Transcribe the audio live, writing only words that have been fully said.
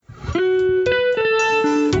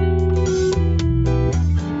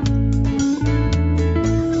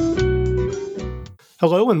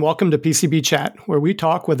Hello and welcome to PCB Chat, where we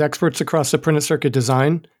talk with experts across the printed circuit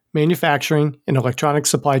design, manufacturing, and electronic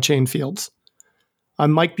supply chain fields.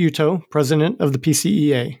 I'm Mike Buteau, president of the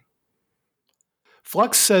PCEA.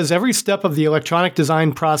 Flux says every step of the electronic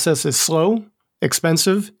design process is slow,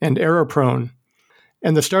 expensive, and error-prone.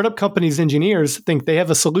 And the startup company's engineers think they have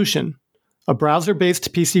a solution, a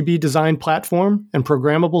browser-based PCB design platform and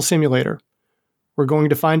programmable simulator. We're going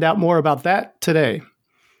to find out more about that today.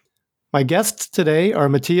 My guests today are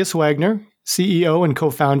Matthias Wagner, CEO and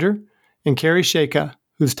co-founder, and Kerry Chayka,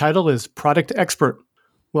 whose title is Product Expert.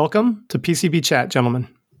 Welcome to PCB Chat, gentlemen.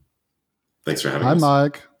 Thanks for having us. Hi,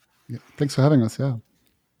 Mike. Thanks for having us, yeah.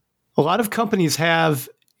 A lot of companies have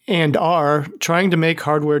and are trying to make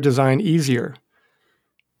hardware design easier.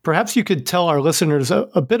 Perhaps you could tell our listeners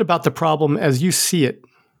a bit about the problem as you see it.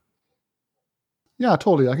 Yeah,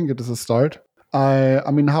 totally. I can get this a start.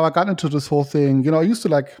 I mean, how I got into this whole thing, I used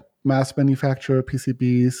to mass manufacture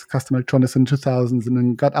PCBs, custom electronics in the 2000s, and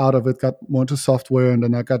then got out of it, got more into software, and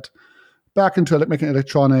then I got back into making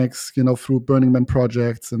electronics, through Burning Man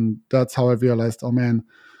projects, and that's how I realized, oh man,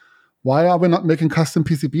 why are we not making custom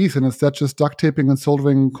PCBs and instead just duct taping and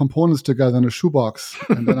soldering components together in a shoebox?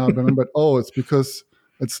 And then I remembered, it's because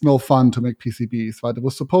it's no fun to make PCBs, right? It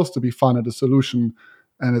was supposed to be fun at a solution,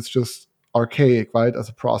 and it's just archaic, right, as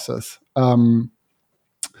a process.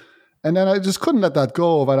 And then I just couldn't let that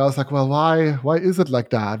go. But I was like, well, why is it like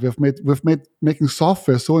that? We've made making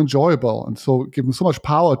software so enjoyable and so giving so much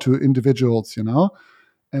power to individuals, and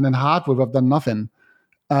then hardware we've done nothing.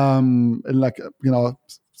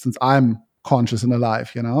 Since I'm conscious and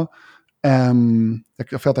alive, I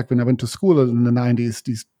felt like when I went to school in the 90s,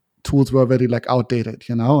 these tools were already outdated,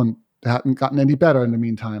 and they hadn't gotten any better in the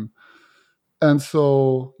meantime. And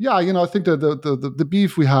so, I think that the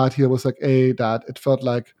beef we had here was that it felt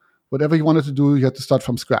like whatever you wanted to do, you had to start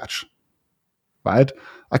from scratch, right?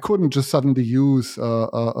 I couldn't just suddenly use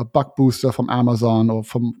a buck booster from Amazon or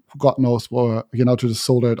from God knows where, to just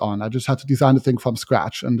solder it on. I just had to design the thing from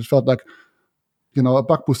scratch. And it felt like, a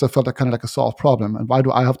buck booster felt kind of like a solved problem. And why do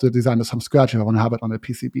I have to design this from scratch if I want to have it on a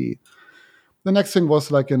PCB? The next thing was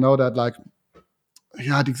the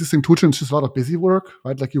existing tool chain is just a lot of busy work,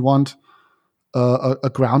 right? You want a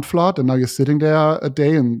ground flood, and now you're sitting there a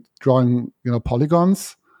day and drawing,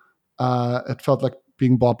 polygons. It felt like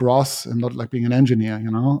being Bob Ross and not like being an engineer,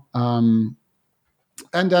 And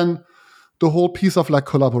then the whole piece of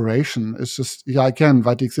collaboration is just, again,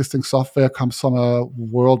 right? The existing software comes from a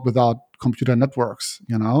world without computer networks,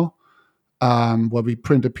 where we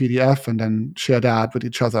print a PDF and then share that with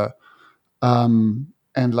each other.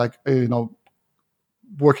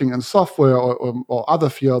 Working in software or other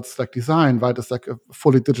fields like design, right, is like a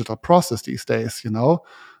fully digital process these days,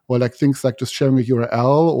 where things like just sharing a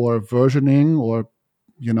URL or versioning or,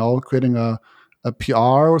 creating a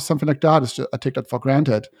PR or something like that, I take that for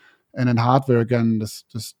granted. And in hardware, again, this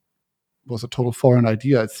was a total foreign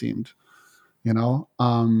idea, it seemed, and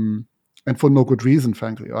for no good reason,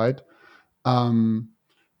 frankly, right? And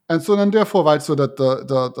so then therefore, right, so that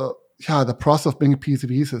the process of making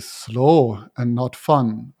PCBs is slow and not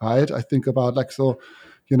fun, right? I think about I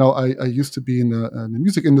used to be in the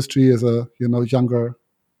music industry as a, younger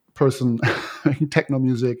person making techno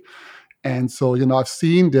music. And so, I've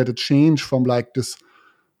seen that it changed from this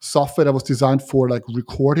software that was designed for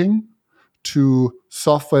recording to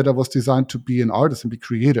software that was designed to be an artist and be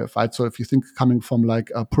creative, right? So if you think coming from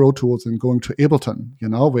Pro Tools and going to Ableton,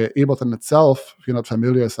 where Ableton itself, if you're not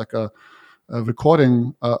familiar, is a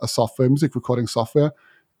recording software, music recording software.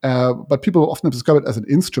 But people often describe it as an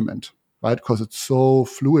instrument, right? Because it's so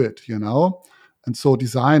fluid, and so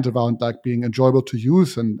designed around being enjoyable to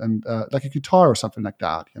use and like a guitar or something like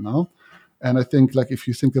that, And I think if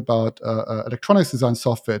you think about electronics design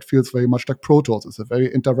software, it feels very much like Pro Tools. It's a very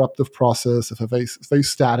interruptive process. It's very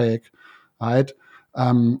static, right?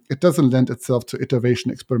 It doesn't lend itself to iteration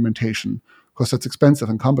experimentation because it's expensive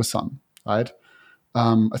and cumbersome, right?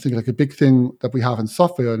 I think a big thing that we have in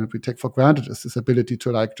software and that we take for granted is this ability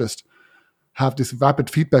to just have these rapid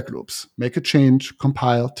feedback loops, make a change,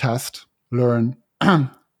 compile, test, learn,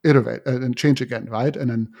 iterate, and change again, right? And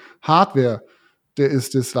in hardware, there is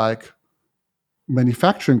this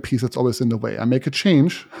manufacturing piece that's always in the way. I make a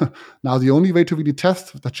change. Now, the only way to really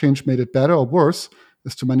test if that change made it better or worse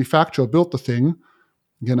is to manufacture, build the thing,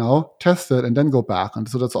 test it, and then go back. And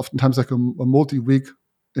so that's oftentimes a multi-week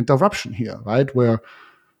interruption here, right? Where,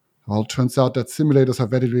 it turns out that simulators are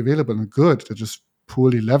readily available and good. They're just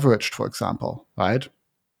poorly leveraged, for example, right?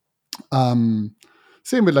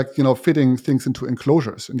 Same with fitting things into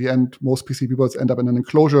enclosures. In the end, most PCB boards end up in an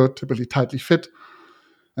enclosure, typically tightly fit.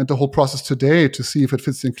 And the whole process today to see if it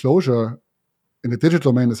fits the enclosure in the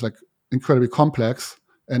digital domain is like incredibly complex.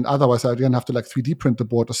 And otherwise, I again have to like 3D print the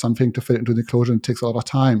board or something to fit it into the enclosure, and it takes a lot of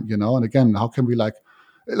time, you know. And again, how can we like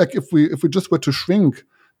if we just were to shrink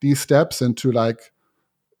these steps into like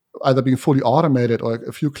either being fully automated or like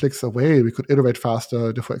a few clicks away, we could iterate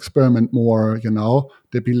faster, therefore experiment more, you know,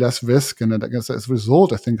 there'd be less risk. And then I guess as a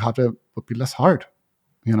result, I think hardware would be less hard,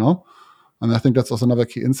 you know? And I think that's also another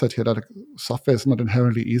key insight here, that software is not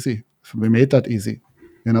inherently easy. We made that easy.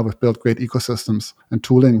 You know, we've built great ecosystems and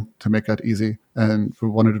tooling to make that easy. And we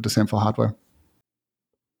want to do the same for hardware.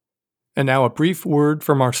 And now a brief word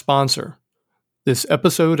from our sponsor. This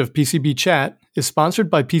episode of PCB Chat is sponsored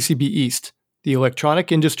by PCB East, the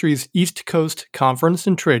electronic industry's East Coast conference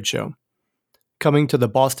and trade show, coming to the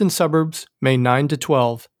Boston suburbs May 9 to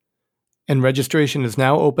 12, and registration is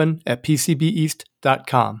now open at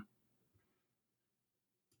pcbeast.com.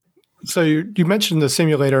 So you mentioned the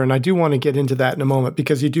simulator, and I do want to get into that in a moment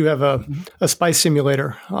because you do have a SPICE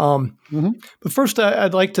simulator. But first,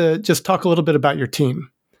 I'd like to just talk a little bit about your team.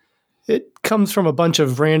 It comes from a bunch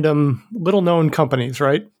of random, little-known companies,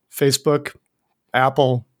 right? Facebook,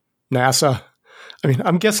 Apple, NASA. I mean,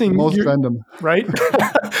 I'm guessing most random, right?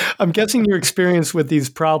 I'm guessing your experience with these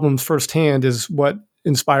problems firsthand is what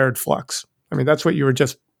inspired Flux. I mean, that's what you were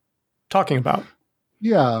just talking about.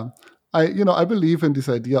 Yeah, I believe in this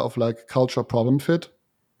idea of like culture problem fit.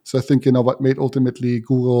 So I think, what made ultimately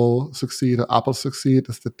Google succeed or Apple succeed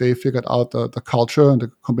is that they figured out the culture and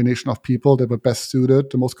the combination of people that were best suited,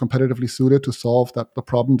 the most competitively suited to solve the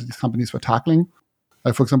problem that these companies were tackling.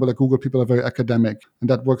 For example, like Google people are very academic, and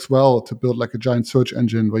that works well to build like a giant search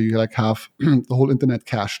engine where you like have the whole internet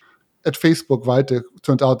cached. At Facebook, right, it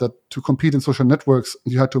turned out that to compete in social networks,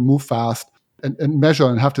 you had to move fast and measure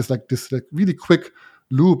and have this really quick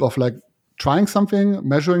loop of like trying something,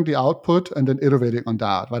 measuring the output, and then iterating on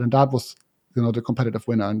that, right? And that was, the competitive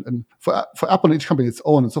winner. And for Apple and each company its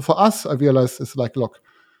own. And so for us, I realized it's like, look,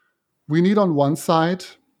 we need on one side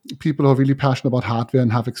people who are really passionate about hardware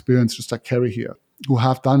and have experience, just like Kerry here, who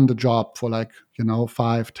have done the job for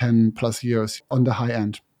 5, 10 plus years on the high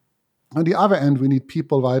end. On the other end, we need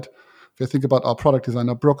people, right? If you think about our product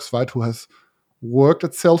designer, Brooks, right, who has worked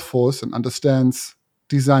at Salesforce and understands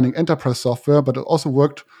designing enterprise software, but also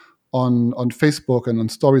worked on Facebook and on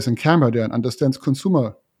stories and camera there and understands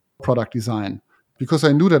consumer product design. Because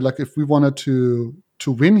I knew that if we wanted to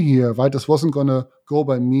win here, right, this wasn't going to go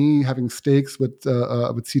by me having stakes with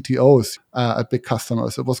CTOs at big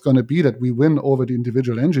customers. It was going to be that we win over the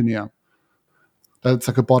individual engineer. That's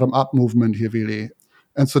like a bottom-up movement here, really.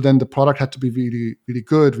 And so then the product had to be really, really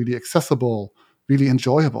good, really accessible, really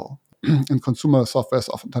enjoyable. And consumer software is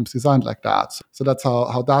oftentimes designed like that. So that's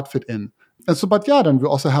how that fit in. And so, but yeah, then we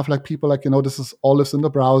also have people this is all lives in the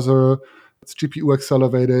browser. It's GPU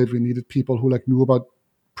accelerated. We needed people who knew about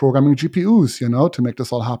programming GPUs, to make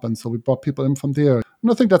this all happen. So we brought people in from there.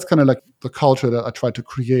 And I think that's kind of the culture that I tried to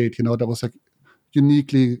create, that was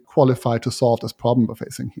uniquely qualified to solve this problem we're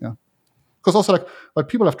facing here. Because also but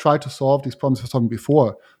people have tried to solve these problems for something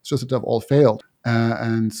before. It's just that they've all failed.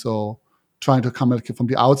 And so trying to come from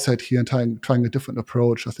the outset here and trying a different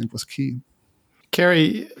approach, I think was key.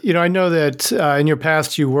 Kerry, I know that in your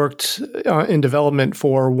past you worked in development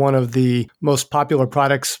for one of the most popular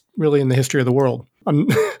products really in the history of the world. I'm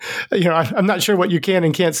not sure what you can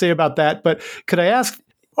and can't say about that, but could I ask,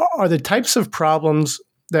 are the types of problems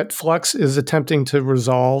that Flux is attempting to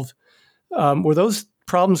resolve, were those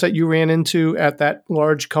problems that you ran into at that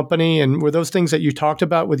large company, and were those things that you talked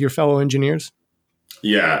about with your fellow engineers?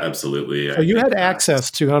 Yeah, absolutely. So you had access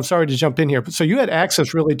to, I'm sorry to jump in here, but so you had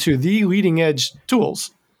access really to the leading edge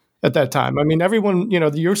tools at that time. I mean, everyone,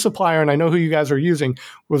 your supplier, and I know who you guys are using,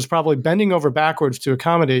 was probably bending over backwards to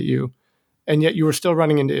accommodate you, and yet you were still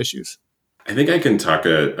running into issues. I think I can talk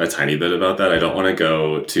a tiny bit about that. I don't want to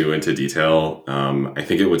go too into detail. I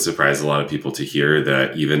think it would surprise a lot of people to hear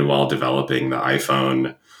that even while developing the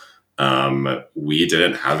iPhone, we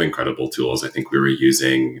didn't have incredible tools. I think we were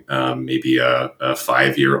using maybe a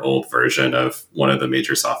 5-year-old version of one of the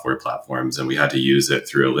major software platforms, and we had to use it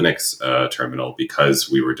through a Linux terminal because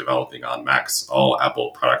we were developing on Macs. All Apple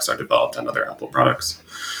products are developed on other Apple products.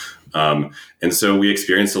 And so we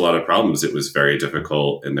experienced a lot of problems. It was very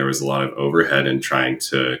difficult, and there was a lot of overhead in trying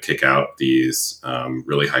to kick out these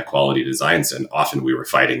really high quality designs, and often we were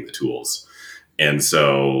fighting the tools. And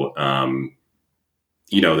so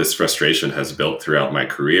this frustration has built throughout my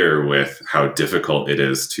career with how difficult it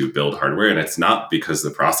is to build hardware. And it's not because the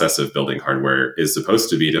process of building hardware is supposed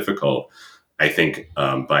to be difficult. I think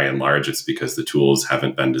by and large, it's because the tools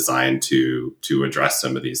haven't been designed to address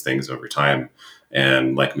some of these things over time.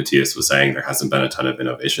 And like Matthias was saying, there hasn't been a ton of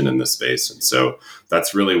innovation in this space. And so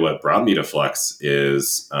that's really what brought me to Flux,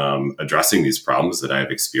 is addressing these problems that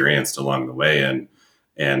I've experienced along the way,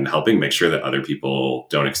 and helping make sure that other people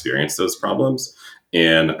don't experience those problems.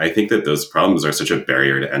 And I think that those problems are such a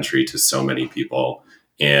barrier to entry to so many people.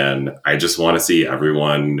 And I just want to see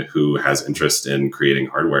everyone who has interest in creating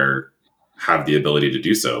hardware have the ability to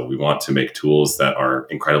do so. We want to make tools that are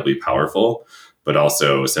incredibly powerful, but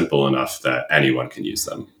also simple enough that anyone can use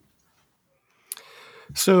them.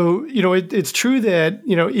 So, it's true that,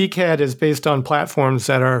 ECAD is based on platforms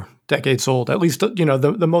that are decades old, at least,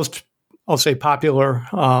 the most, I'll say, popular,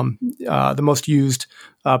 the most used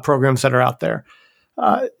programs that are out there.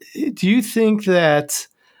 Do you think that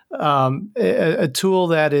a tool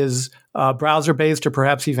that is browser-based or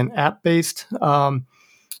perhaps even app-based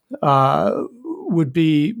would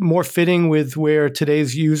be more fitting with where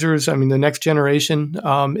today's users, the next generation,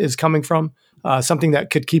 is coming from? Something that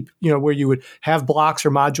could keep, where you would have blocks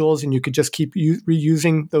or modules and you could just keep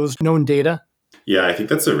reusing those known data? Yeah, I think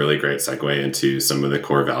that's a really great segue into some of the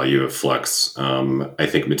core value of Flux. I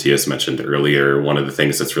think Matthias mentioned earlier, one of the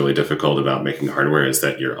things that's really difficult about making hardware is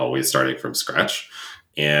that you're always starting from scratch.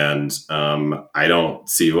 And I don't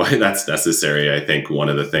see why that's necessary. I think one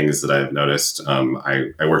of the things that I've noticed,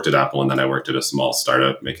 I worked at Apple and then I worked at a small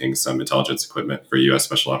startup making some intelligence equipment for U.S.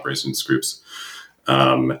 Special Operations Groups.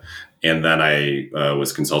 And then I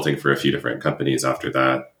was consulting for a few different companies after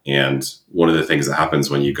that. And one of the things that happens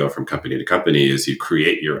when you go from company to company is you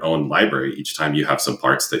create your own library each time you have some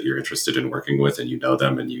parts that you're interested in working with and you know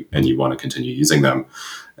them and you want to continue using them.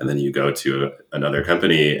 And then you go to another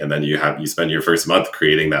company and then you spend your first month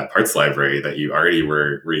creating that parts library that you already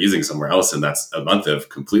were using somewhere else. And that's a month of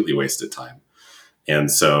completely wasted time. And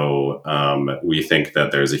so we think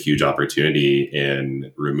that there's a huge opportunity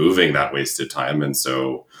in removing that wasted time. And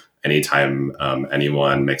so anytime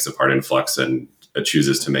anyone makes a part in Flux and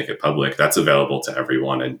chooses to make it public, that's available to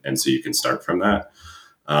everyone. And so you can start from that.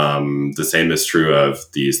 The same is true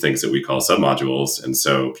of these things that we call submodules. And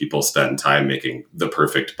so people spend time making the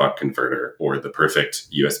perfect buck converter or the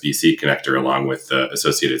perfect USB-C connector along with the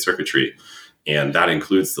associated circuitry. And that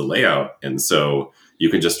includes the layout. And so you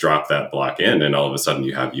can just drop that block in and all of a sudden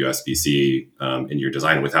you have USB-C in your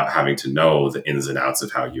design without having to know the ins and outs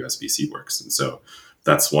of how USB-C works. And so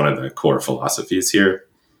that's one of the core philosophies here.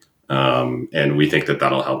 And we think that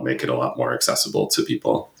that'll help make it a lot more accessible to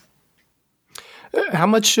people. How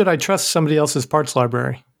much should I trust somebody else's parts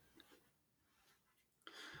library?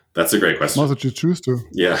 That's a great question. As much as you choose to.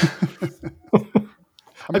 Yeah.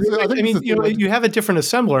 You have a different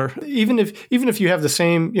assembler, even if you have the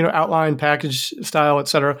same, outline, package style, et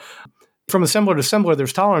cetera. From assembler to assembler,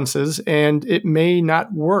 there's tolerances, and it may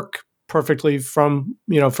not work perfectly from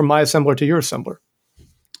my assembler to your assembler.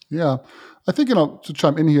 Yeah, I think, to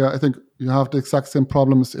chime in here, I think you have the exact same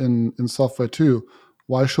problems in software too.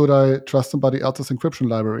 Why should I trust somebody else's encryption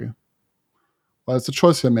library? Well, it's a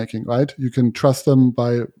choice you're making, right? You can trust them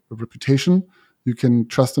by reputation. You can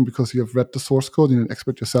trust them because you have read the source code and you're an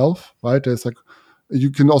expert yourself, right? You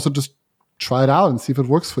can also just try it out and see if it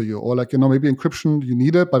works for you. Or maybe encryption, you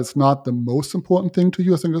need it, but it's not the most important thing to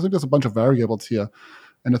you. I think there's a bunch of variables here.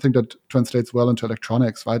 And I think that translates well into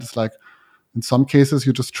electronics, right? It's like, in some cases,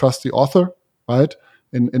 you just trust the author, right?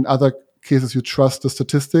 In other cases, you trust the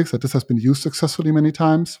statistics that this has been used successfully many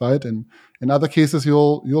times, right? And in other cases,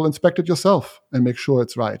 you'll inspect it yourself and make sure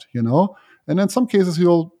it's right, And in some cases,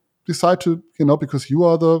 you'll decide to, because you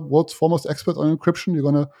are the world's foremost expert on encryption, you're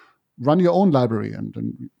going to run your own library.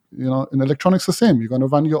 And in electronics, the same. You're going to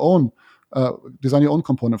run your own, design your own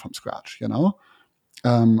component from scratch,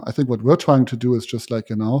 I think what we're trying to do is just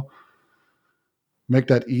make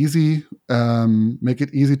that easy, make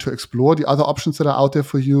it easy to explore the other options that are out there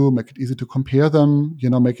for you, make it easy to compare them,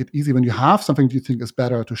 make it easy when you have something that you think is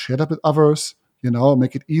better to share that with others,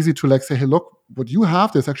 make it easy to say, hey, look, what you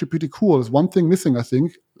have is actually pretty cool. There's one thing missing, I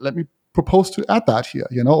think. Let me propose to add that here,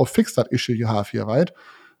 or fix that issue you have here, right?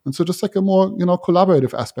 And so just a more,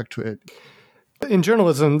 collaborative aspect to it. In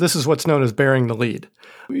journalism, this is what's known as bearing the lead.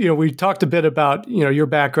 We talked a bit about, your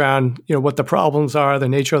background, what the problems are, the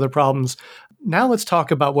nature of the problems. Now let's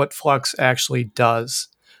talk about what Flux actually does.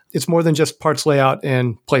 It's more than just parts layout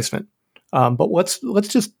and placement. But let's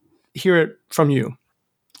just hear it from you.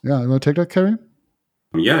 Yeah, you want to take that, Kerry?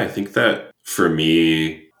 Yeah, I think that for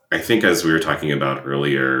me, as we were talking about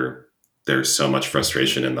earlier, there's so much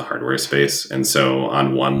frustration in the hardware space. And so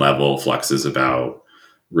on one level, Flux is about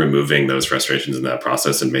removing those frustrations in that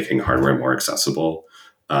process and making hardware more accessible.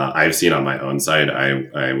 I've seen on my own side,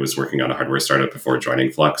 I was working on a hardware startup before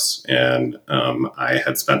joining Flux, and I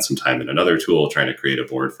had spent some time in another tool trying to create a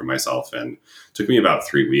board for myself, and it took me about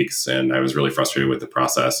 3 weeks, and I was really frustrated with the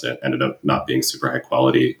process. It ended up not being super high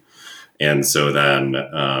quality. And so then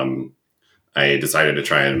I decided to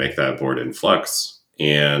try and make that board in Flux,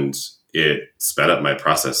 and it sped up my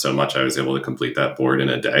process so much I was able to complete that board in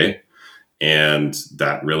a day. And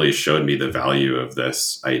that really showed me the value of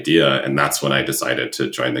this idea. And that's when I decided to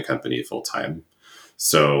join the company full time.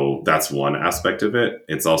 So that's one aspect of it.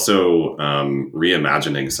 It's also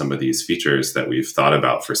reimagining some of these features that we've thought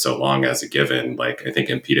about for so long as a given. Like, I think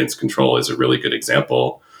impedance control is a really good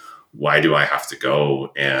example. Why do I have to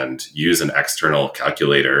go and use an external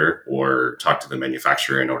calculator or talk to the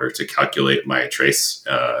manufacturer in order to calculate my trace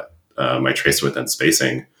width and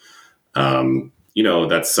spacing?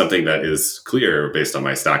 That's something that is clear based on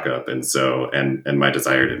my stack up and my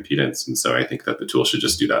desired impedance. And so I think that the tool should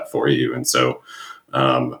just do that for you. And so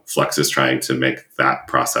Flux is trying to make that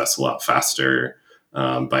process a lot faster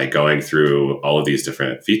by going through all of these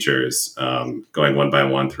different features, going one by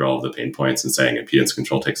one through all of the pain points and saying impedance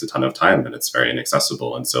control takes a ton of time and it's very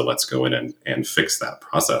inaccessible. And so let's go in and fix that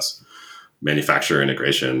process. Manufacturer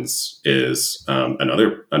integrations is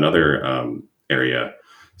another area.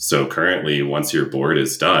 So currently, once your board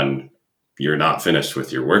is done, you're not finished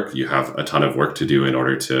with your work. You have a ton of work to do in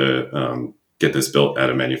order to get this built at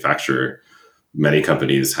a manufacturer. Many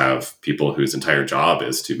companies have people whose entire job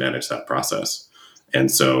is to manage that process. And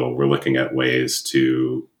so we're looking at ways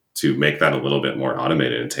to make that a little bit more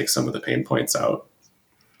automated and take some of the pain points out.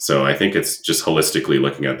 So I think it's just holistically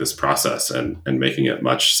looking at this process and making it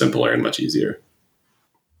much simpler and much easier.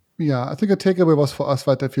 Yeah, I think a takeaway was for us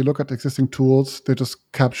that if you look at existing tools, they just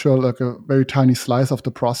capture like a very tiny slice of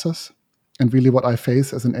the process. And really what I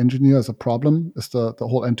face as an engineer as a problem is the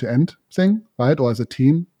whole end-to-end thing, right? Or as a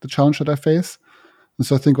team, the challenge that I face. And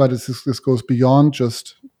so I think this goes beyond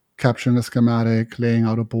just capturing a schematic, laying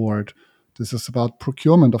out a board. This is about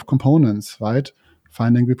procurement of components, right?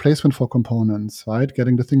 Finding replacement for components, right?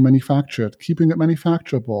 Getting the thing manufactured, keeping it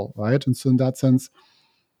manufacturable, right? And so in that sense,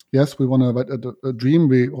 yes, we want to. A dream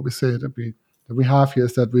we say that we have here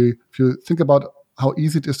is that if you think about how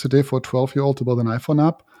easy it is today for a 12-year-old to build an iPhone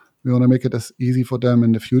app, we want to make it as easy for them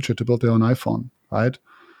in the future to build their own iPhone, right?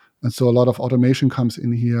 And so a lot of automation comes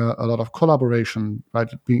in here, a lot of collaboration, right?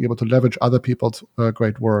 Being able to leverage other people's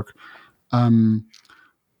great work.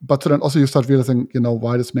 But so then also you start realizing,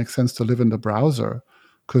 why this makes sense to live in the browser.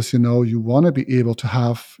 Because, you want to be able to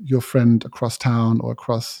have your friend across town or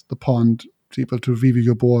across the pond able to review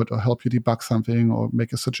your board or help you debug something or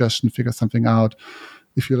make a suggestion, figure something out.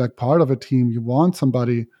 If you're like part of a team, you want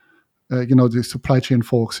somebody, the supply chain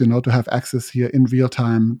folks, to have access here in real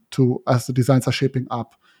time to, as the designs are shaping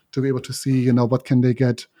up, to be able to see, what can they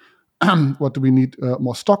get, what do we need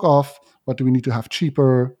more stock of, what do we need to have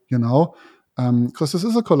cheaper, because this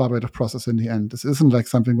is a collaborative process in the end. This isn't like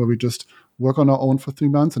something where we just work on our own for 3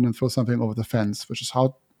 months and then throw something over the fence, which is how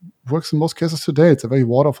it works in most cases today. It's a very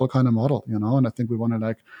waterfall kind of model, and I think we want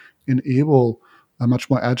to enable a much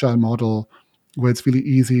more agile model where it's really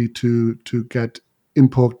easy to get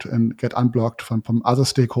input and get unblocked from other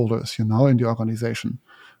stakeholders, in the organization.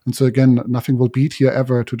 And so again, nothing will beat here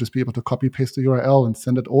ever to just be able to copy paste the URL and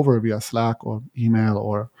send it over via Slack or email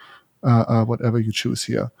or whatever you choose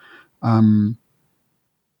here. And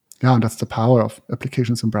that's the power of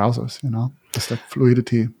applications and browsers, just like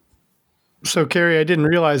fluidity. So, Kerry, I didn't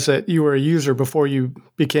realize that you were a user before you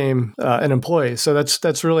became an employee. So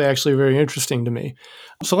that's really actually very interesting to me.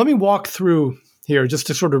 So let me walk through here just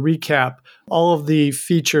to sort of recap all of the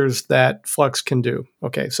features that Flux can do.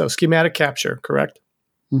 Okay, so schematic capture, correct?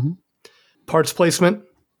 Mm-hmm. Parts placement.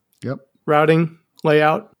 Yep. Routing,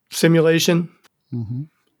 layout, simulation. Mm-hmm.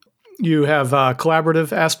 You have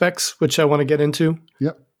collaborative aspects, which I want to get into.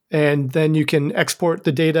 Yep. And then you can export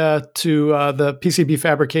the data to the PCB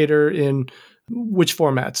fabricator in which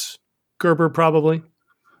formats? Gerber, probably?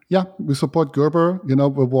 Yeah, we support Gerber.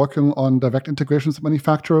 We're working on direct integrations with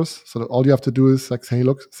manufacturers. So that all you have to do is say, hey,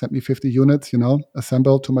 look, send me 50 units,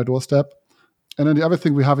 assemble to my doorstep. And then the other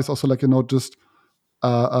thing we have is also just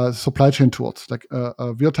supply chain tools, like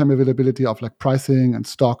real-time availability of pricing and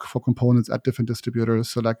stock for components at different distributors.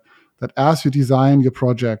 So that as you design your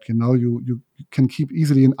project, you can keep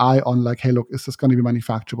easily an eye on hey, look, is this going to be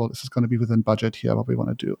manufacturable? Is this going to be within budget here, what we want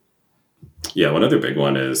to do? Yeah, one other big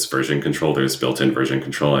one is version control. There's built-in version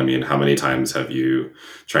control. I mean, how many times have you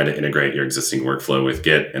tried to integrate your existing workflow with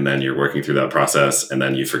Git, and then you're working through that process, and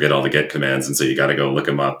then you forget all the Git commands, and so you got to go look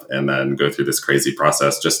them up, and then go through this crazy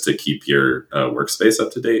process just to keep your workspace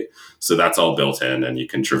up to date. So that's all built in, and you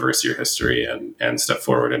can traverse your history and step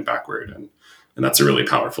forward and backward, and that's a really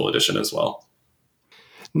powerful addition as well.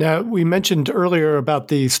 Now, we mentioned earlier about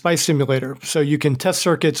the SPICE simulator, so you can test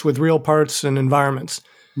circuits with real parts and environments.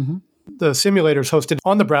 Mm-hmm. The simulator is hosted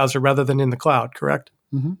on the browser rather than in the cloud, correct?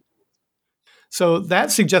 Mm-hmm. So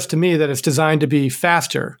that suggests to me that it's designed to be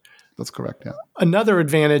faster. That's correct, yeah. Another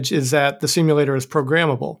advantage is that the simulator is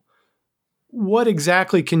programmable. What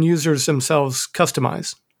exactly can users themselves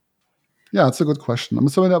customize? Yeah, it's a good question.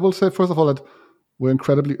 So I will say, first of all, that we're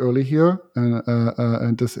incredibly early here,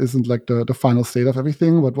 and this isn't like the final state of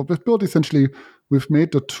everything. But what we've built, essentially, we've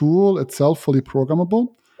made the tool itself fully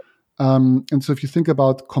programmable. And so if you think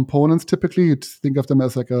about components, typically you think of them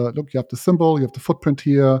as like look, you have the symbol, you have the footprint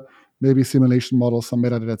here, maybe simulation model, some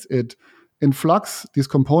metadata, that's it. In Flux, these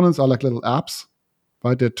components are like little apps,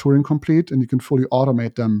 right? They're Turing complete, and you can fully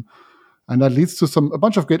automate them. And that leads to a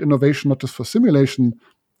bunch of great innovation, not just for simulation,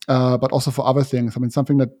 but also for other things. I mean,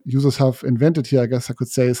 something that users have invented here, I guess I could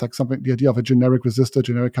say, is like the idea of a generic resistor,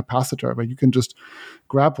 generic capacitor, where you can just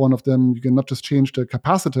grab one of them. You can not just change the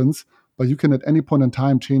capacitance, but you can at any point in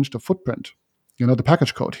time change the footprint, the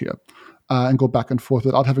package code here, and go back and forth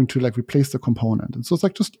without having to like replace the component. And so it's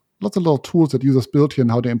like just lots of little tools that users build here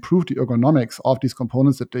and how they improve the ergonomics of these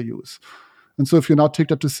components that they use. And so if you now take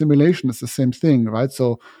that to simulation, it's the same thing, right?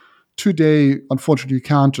 So today, unfortunately, you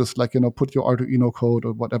can't just put your Arduino code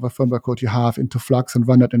or whatever firmware code you have into Flux and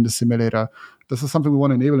run that in the simulator. This is something we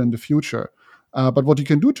want to enable in the future. But what you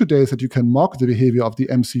can do today is that you can mock the behavior of the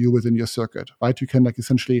MCU within your circuit, right? You can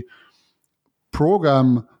essentially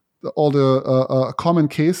program all the common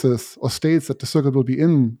cases or states that the circuit will be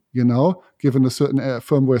in, given a certain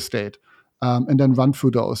firmware state, and then run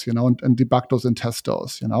through those, and debug those and test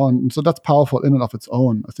those, and so that's powerful in and of its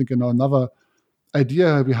own. I think, another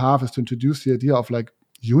idea we have is to introduce the idea of like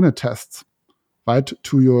unit tests, right,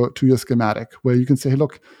 to your schematic, where you can say, hey,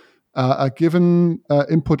 look, given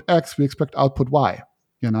input X, we expect output Y,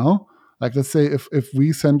 Like let's say if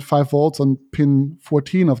we send 5 volts on pin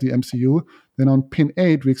 14 of the MCU, then on pin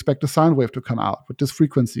 8, we expect a sine wave to come out with this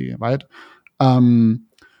frequency, right? And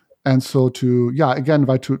so to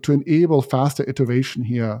enable faster iteration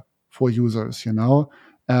here for users,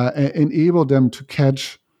 enable them to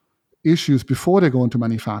catch issues before they go into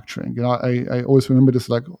manufacturing. I always remember this,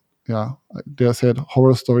 they said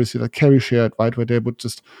horror stories that Kerry shared, right, where they would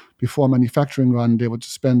just, before manufacturing run, they would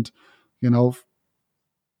just spend,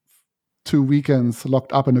 2 weekends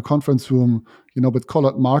locked up in a conference room, with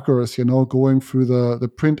colored markers, going through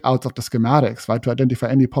the printouts of the schematics, right, to identify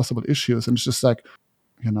any possible issues. And it's just like,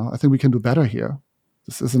 I think we can do better here.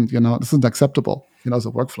 This isn't acceptable, as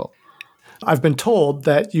a workflow. I've been told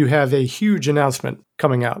that you have a huge announcement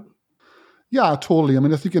coming out. Yeah, totally. I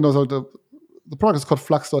mean, I think, the product is called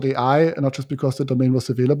Flux.ai, and not just because the domain was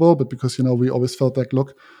available, but because, we always felt like,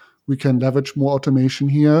 look, we can leverage more automation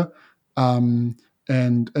here.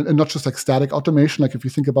 And not just like static automation. Like if you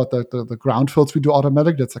think about the ground fills we do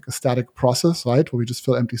automatic, that's like a static process, right, where we just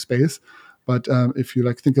fill empty space. But if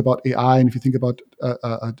you think about AI, and if you think about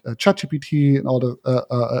ChatGPT and all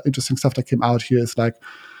the interesting stuff that came out here, is like,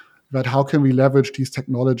 right, how can we leverage these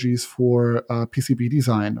technologies for PCB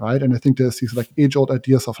design, right? And I think there's these like age-old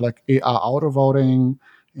ideas of like AR outer routing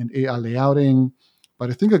and AR layouting, but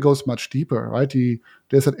I think it goes much deeper, right?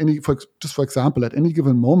 There's for example, at any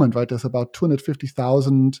given moment, right, there's about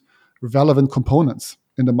 250,000 relevant components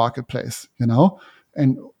in the marketplace,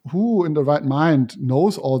 and who in the right mind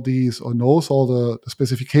knows all these or knows all the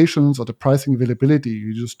specifications or the pricing availability?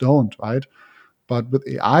 You just don't, right? But with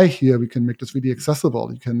AI here, we can make this really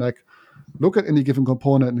accessible. You can like look at any given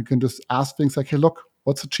component and you can just ask things like, hey, look,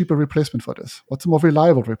 what's a cheaper replacement for this? What's a more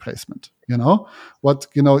reliable replacement?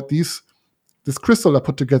 This crystal I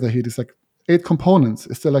put together here, there's like 8 components.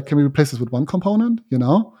 Is there like, can we replace this with 1 component?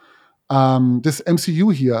 This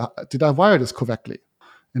MCU here, did I wire this correctly?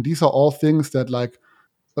 And these are all things that like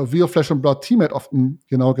a real flesh and blood teammate often,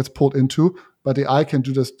 gets pulled into, but the AI can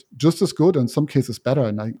do this just as good, and in some cases better.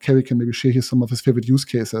 And Kerry can maybe share here some of his favorite use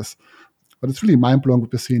cases. But it's really mind-blowing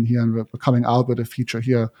what we're seeing here, and we're coming out with a feature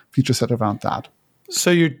set around that.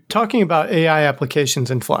 So you're talking about AI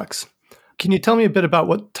applications in Flux. Can you tell me a bit about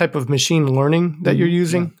what type of machine learning that you're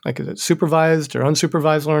using? Yeah. Like, is it supervised or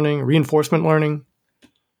unsupervised learning, reinforcement learning?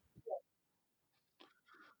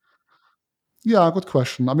 Yeah, good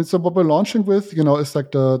question. I mean, so what we're launching with, is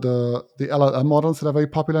like the LLM models that are very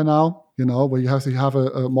popular now, where you have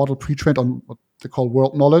a model pre-trained on what they call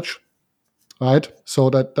world knowledge, right?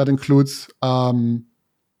 So that includes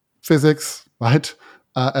physics, right?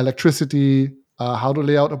 Electricity, how to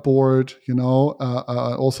lay out a board,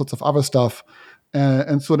 all sorts of other stuff.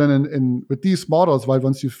 And so then with these models, right,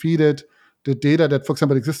 once you feed it the data that, for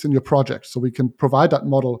example, exists in your project, so we can provide that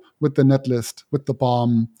model with the net list, with the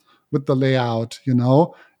BOM, with the layout, and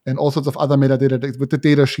all sorts of other metadata with the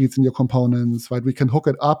data sheets in your components, right? We can hook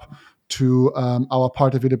it up to our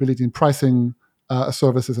part availability and pricing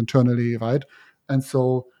services internally, right? And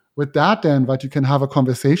so with that, then, right, you can have a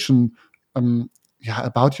conversation,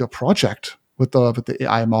 about your project with the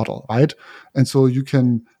AI model, right? And so you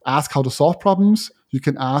can ask how to solve problems. You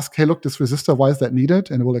can ask, hey, look, this resistor, why is that needed?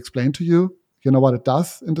 And it will explain to you, what it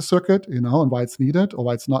does in the circuit, and why it's needed or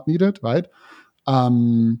why it's not needed, right?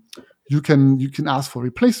 Um, you can ask for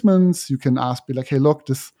replacements. You can be like, hey, look,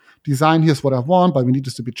 this design here's what I want, but we need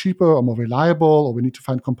this to be cheaper or more reliable, or we need to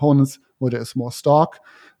find components where there is more stock,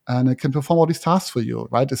 and it can perform all these tasks for you,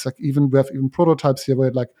 right? It's like we have even prototypes here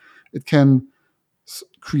where it can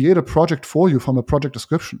create a project for you from a project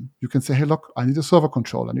description. You can say, hey, look, I need a server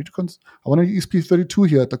control. I want an ESP32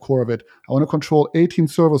 here at the core of it. I want to control 18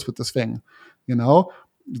 servers with this thing.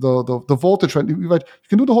 The voltage, right? You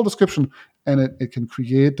can do the whole description, and it can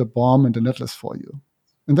create the BOM and the netlist for you.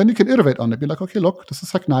 And then you can iterate on it. Be like, okay, look, this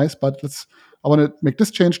is like nice, but I want to make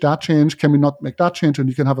this change, that change. Can we not make that change? And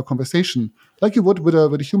you can have a conversation like you would with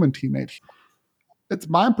a human teammate. It's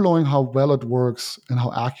mind blowing how well it works and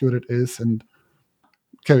how accurate it is. And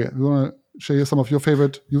Kerry, you want to share some of your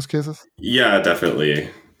favorite use cases? Yeah, definitely.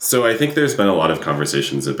 So I think there's been a lot of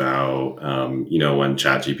conversations about, when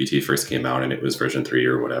ChatGPT first came out and it was version 3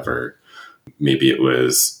 or whatever, maybe it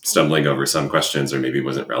was stumbling over some questions or maybe it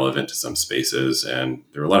wasn't relevant to some spaces. And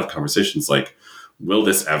there were a lot of conversations like, how will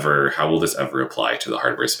this ever apply to the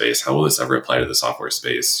hardware space? How will this ever apply to the software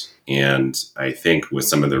space? And I think with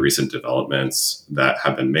some of the recent developments that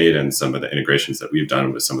have been made and some of the integrations that we've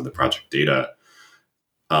done with some of the project data,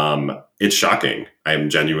 it's shocking. I'm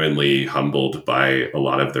genuinely humbled by a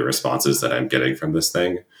lot of the responses that I'm getting from this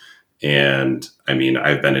thing. And I mean,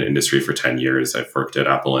 I've been in industry for 10 years. I've worked at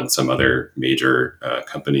Apple and some other major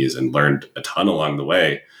companies and learned a ton along the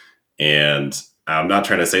way. And I'm not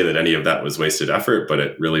trying to say that any of that was wasted effort, but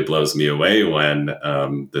it really blows me away when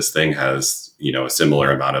this thing has, a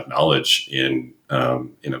similar amount of knowledge in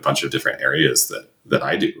a bunch of different areas that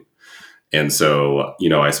I do. And so,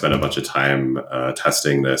 I spent a bunch of time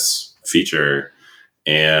testing this feature,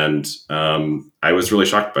 and I was really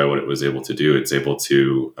shocked by what it was able to do. It's able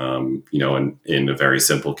to, in a very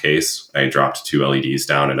simple case, I dropped 2 LEDs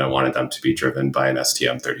down and I wanted them to be driven by an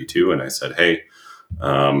STM32. And I said, hey,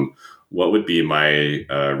 what would be my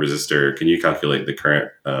resistor? Can you calculate the current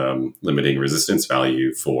limiting resistance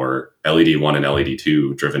value for LED 1 and LED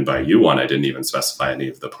 2 driven by U1? I didn't even specify any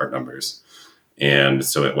of the part numbers. And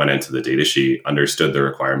so it went into the datasheet, understood the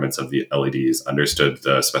requirements of the LEDs, understood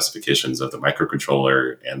the specifications of the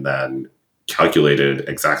microcontroller, and then calculated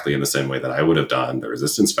exactly in the same way that I would have done the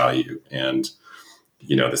resistance value. And,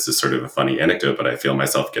 this is sort of a funny anecdote, but I feel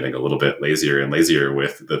myself getting a little bit lazier and lazier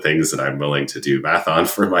with the things that I'm willing to do math on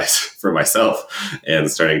for myself and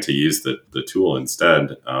starting to use the tool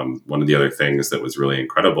instead. One of the other things that was really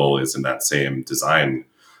incredible is in that same design,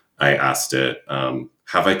 I asked it,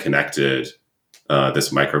 have I connected does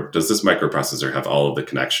this microprocessor have all of the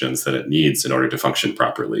connections that it needs in order to function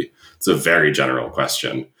properly? It's a very general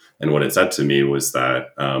question. And what it said to me was that,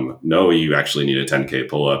 no, you actually need a 10K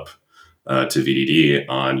pull-up to VDD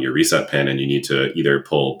on your reset pin, and you need to either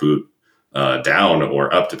pull boot down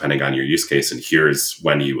or up, depending on your use case. And here's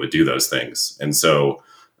when you would do those things. And so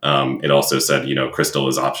it also said, Crystal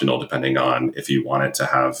is optional depending on if you want it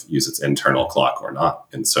to use its internal clock or not.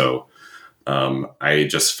 And so I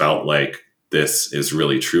just felt like this is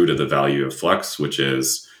really true to the value of Flux, which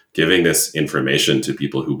is giving this information to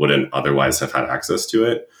people who wouldn't otherwise have had access to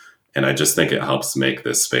it. And I just think it helps make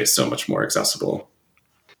this space so much more accessible.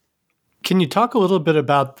 Can you talk a little bit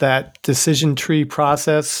about that decision tree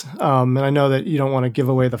process? And I know that you don't want to give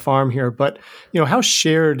away the farm here, but how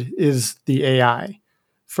shared is the AI?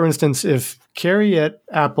 For instance, if Kerry at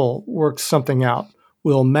Apple works something out,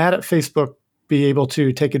 will Matt at Facebook be able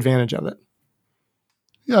to take advantage of it?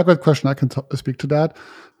 Yeah, good question. I can speak to that.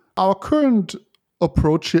 Our current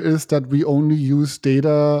approach here is that we only use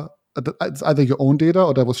data. It's either your own data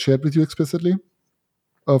or that was shared with you explicitly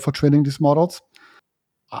for training these models.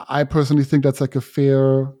 I personally think that's like a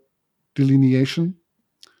fair delineation.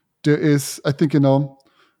 There is, I think,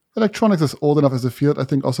 electronics is old enough as a field. I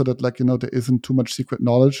think also that there isn't too much secret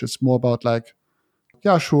knowledge. It's more about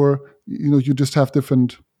yeah, sure, you just have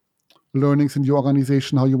different learnings in your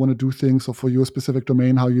organization, how you want to do things, or for your specific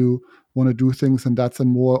domain, how you want to do things. And that's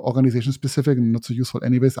more organization specific and not so useful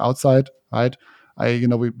anyways outside, right?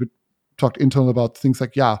 We talked internal about things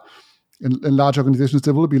like, yeah, in large organizations,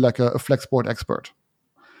 there will be a flex board expert.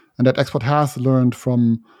 And that expert has learned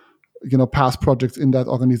from, past projects in that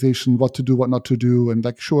organization, what to do, what not to do. And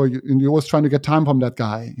sure, you're always trying to get time from that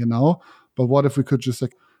guy, but what if we could just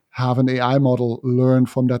have an AI model learn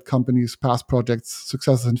from that company's past projects,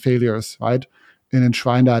 successes and failures, right? And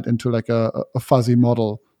enshrine that into a fuzzy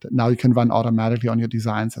model that now you can run automatically on your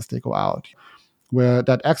designs as they go out. Where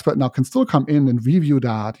that expert now can still come in and review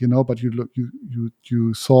that, but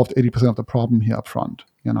you solved 80% of the problem here up front,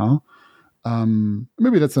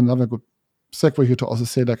 Maybe that's another good segue here to also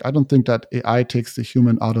say, I don't think that AI takes the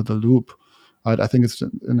human out of the loop, right? I think it's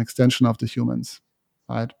an extension of the humans,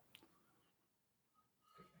 right?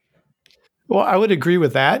 Well, I would agree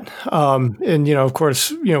with that. And, of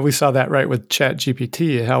course, we saw that right with Chat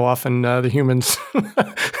GPT, how often the humans,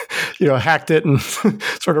 hacked it and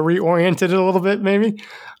sort of reoriented it a little bit, maybe.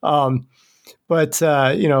 But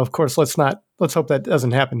of course, let's hope that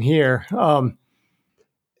doesn't happen here.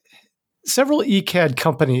 Several ECAD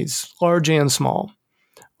companies, large and small,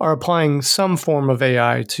 are applying some form of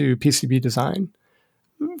AI to PCB design.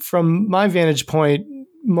 From my vantage point,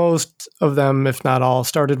 most of them, if not all,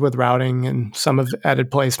 started with routing and some have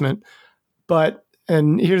added placement. But,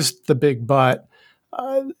 and here's the big but,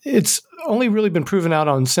 it's only really been proven out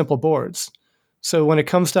on simple boards. So when it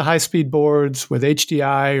comes to high-speed boards with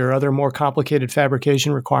HDI or other more complicated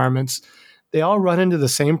fabrication requirements, they all run into the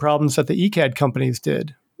same problems that the ECAD companies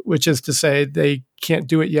did, which is to say they can't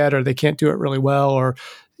do it yet, or they can't do it really well, or,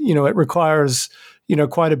 it requires,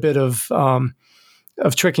 quite a bit of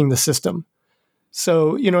tricking the system.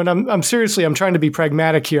 So, and I'm seriously, I'm trying to be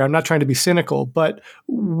pragmatic here. I'm not trying to be cynical, but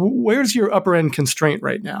where's your upper end constraint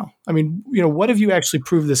right now? I mean, what have you actually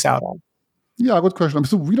proved this out on? Yeah, good question.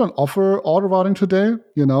 So we don't offer auto routing today,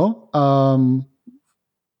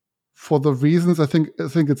 for the reasons I think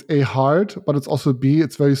it's A, hard, but it's also B,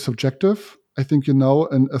 it's very subjective. I think,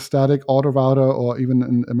 a static auto router or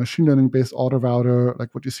even a machine learning based auto router,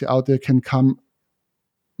 like what you see out there, can come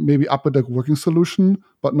maybe up with a working solution,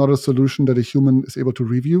 but not a solution that a human is able to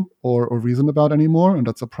review or reason about anymore. And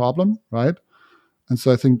that's a problem, right? And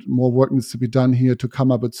so I think more work needs to be done here to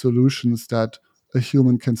come up with solutions that a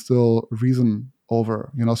human can still reason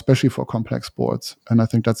over, especially for complex boards. And I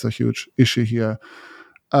think that's a huge issue here.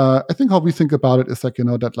 I think how we think about it is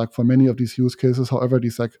that for many of these use cases, however,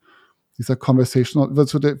 these are conversational.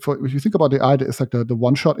 So if you think about AI, it's the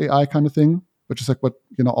one-shot AI kind of thing, which is what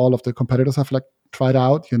all of the competitors have tried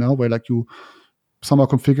out, where you somehow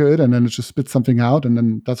configure it and then it just spits something out and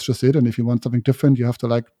then that's just it. And if you want something different, you have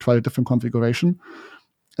to try a different configuration.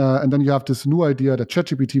 And then you have this new idea that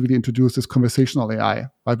ChatGPT really introduced, this conversational AI,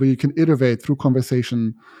 right, where you can iterate through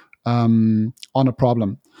conversation on a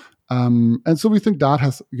problem. And so we think that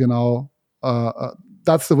has,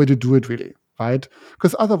 that's the way to do it really, right?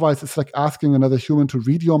 Because otherwise it's like asking another human to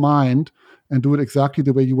read your mind and do it exactly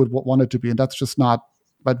the way you would want it to be. And that's just not,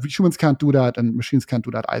 but humans can't do that and machines can't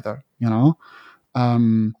do that either,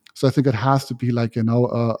 So I think it has to be a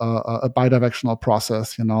bidirectional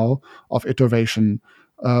process, of iteration.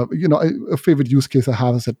 A favorite use case I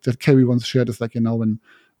have is that Kerry once shared is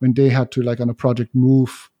when they had to on a project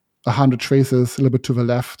move 100 traces a little bit to the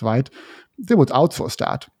left, right? They would outsource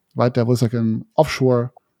that, right? There was an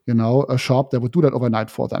offshore, a shop that would do that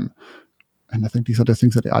overnight for them. And I think these are the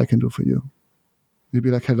things that AI can do for you. You'd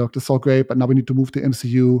be hey, look, this is all great, but now we need to move the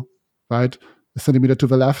MCU, right, a centimeter to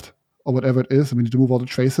the left or whatever it is, and we need to move all the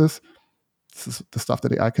traces. This is the stuff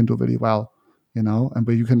that AI can do really well, and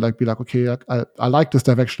where you can be okay, I like this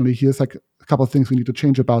directionally. Here's a couple of things we need to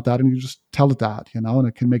change about that, and you just tell it that, and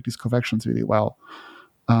it can make these corrections really well.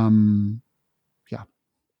 Yeah.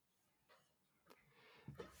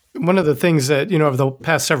 One of the things that, over the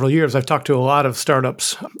past several years, I've talked to a lot of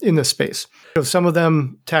startups in this space. Some of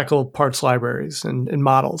them tackle parts libraries and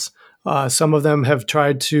models. Some of them have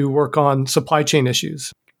tried to work on supply chain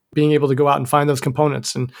issues, being able to go out and find those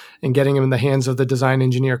components and getting them in the hands of the design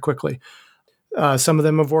engineer quickly. Some of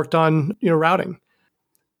them have worked on, routing.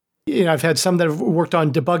 I've had some that have worked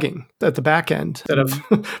on debugging at the back end, that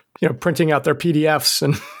have, printing out their PDFs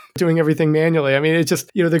and doing everything manually. I mean, it's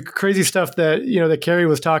just, the crazy stuff that, that Kerry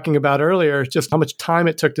was talking about earlier, just how much time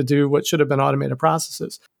it took to do what should have been automated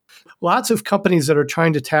processes. Lots of companies that are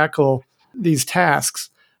trying to tackle these tasks.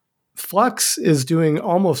 Flux is doing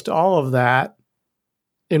almost all of that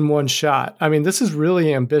in one shot. I mean, this is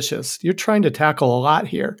really ambitious. You're trying to tackle a lot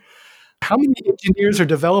here. How many engineers or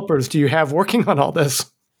developers do you have working on all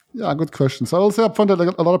this? Yeah, good question. So I will say upfront that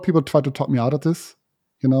like, a lot of people try to talk me out of this.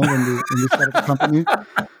 When we started the company,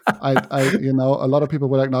 a lot of people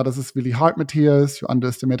were like, "No, this is really hard, Matthias. You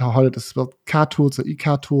underestimate how hard it is to build CAD tools or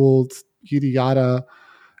ECAD tools, yada yada."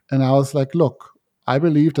 And I was like, "Look, I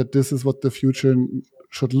believe that this is what the future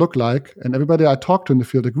should look like, and everybody I talk to in the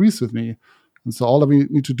field agrees with me. And so all that we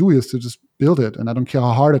need to do is to just build it, and I don't care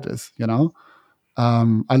how hard it is.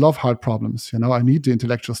 I love hard problems. I need the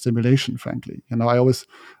intellectual stimulation, frankly.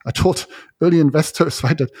 I told early investors,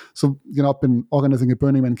 right, that, so, I've been organizing a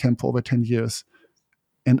Burning Man camp for over 10 years.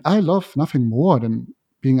 And I love nothing more than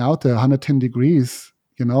being out there 110 degrees,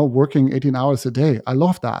 working 18 hours a day. I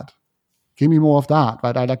love that. Give me more of that,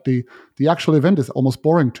 right? I like the actual event is almost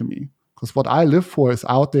boring to me because what I live for is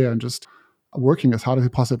out there and just working as hard as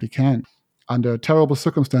you possibly can under terrible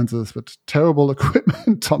circumstances with terrible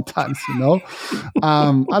equipment sometimes,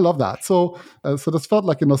 I love that. So this felt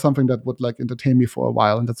like, something that would like entertain me for a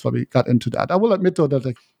while. And that's why we got into that. I will admit though that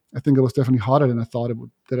I think it was definitely harder than I thought it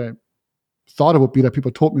would, that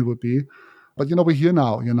people told me it would be. But, we're here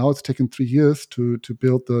now, it's taken 3 years to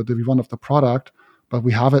build the V1 of the product, but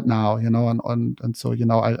we have it now, and so,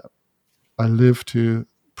 I live to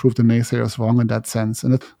prove the naysayers wrong in that sense.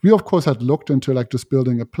 And we, of course, had looked into like just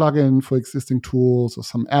building a plugin for existing tools or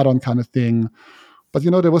some add-on kind of thing. But,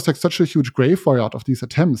 there was like such a huge graveyard out of these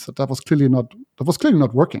attempts that was clearly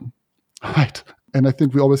not working. Right. And I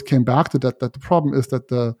think we always came back to that the problem is that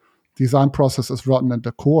the design process is rotten at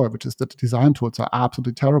the core, which is that the design tools are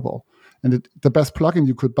absolutely terrible. And the best plugin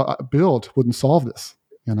you could build wouldn't solve this,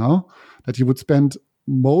 that you would spend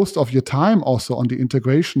most of your time also on the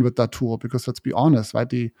integration with that tool, because let's be honest, right?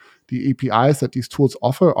 The APIs that these tools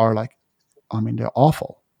offer are they're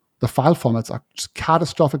awful. The file formats are just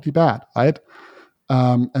catastrophically bad, right?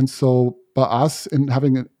 And so by us in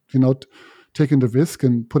having, taking the risk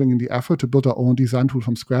and putting in the effort to build our own design tool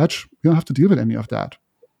from scratch, we don't have to deal with any of that,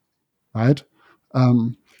 right?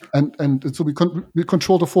 And so we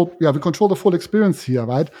control the full experience here,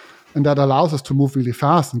 right? And that allows us to move really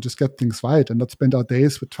fast and just get things right and not spend our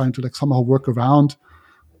days with trying to somehow work around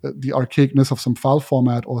the archaicness of some file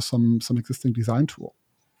format or some existing design tool.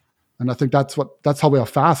 And I think that's how we are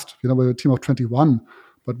fast. We're a team of 21,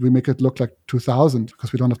 but we make it look like 2000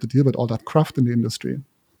 because we don't have to deal with all that craft in the industry.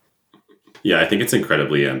 Yeah, I think it's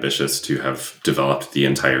incredibly ambitious to have developed the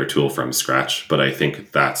entire tool from scratch, but I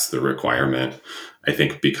think that's the requirement. I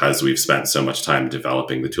think because we've spent so much time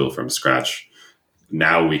developing the tool from scratch,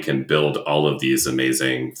 now we can build all of these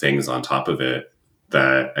amazing things on top of it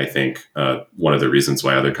that I think one of the reasons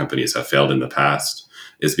why other companies have failed in the past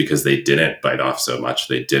is because they didn't bite off so much.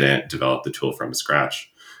 They didn't develop the tool from scratch.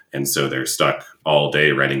 And so they're stuck all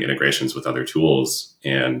day writing integrations with other tools.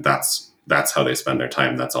 And that's how they spend their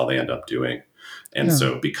time. That's all they end up doing. And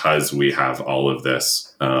so because we have all of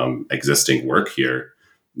this existing work here,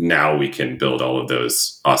 now we can build all of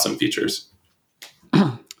those awesome features.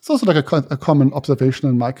 It's also like a common observation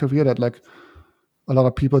in my career that like a lot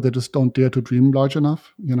of people, they just don't dare to dream large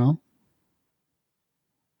enough,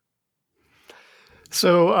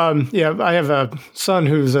 So, I have a son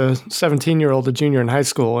who's a 17-year-old, a junior in high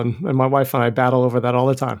school, and my wife and I battle over that all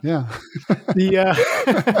the time. Yeah.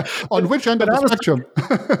 On which end of the spectrum?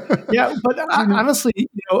 Yeah, but honestly,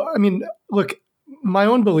 look, my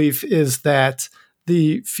own belief is that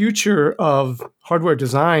the future of hardware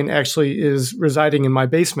design actually is residing in my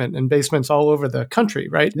basement, and basements all over the country,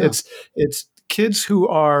 right? Yeah. It's kids who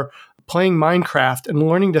are playing Minecraft and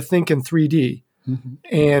learning to think in 3D. Mm-hmm.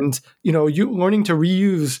 And, you learning to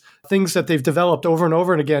reuse things that they've developed over and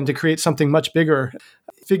over and again to create something much bigger,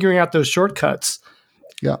 figuring out those shortcuts.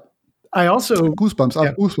 Yeah. I also goosebumps. I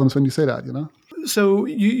have goosebumps when you say that, So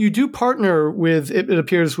you do partner with, it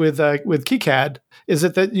appears, with KiCad. Is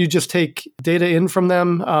it that you just take data in from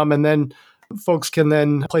them and then folks can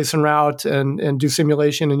then place and route and do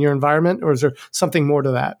simulation in your environment? Or is there something more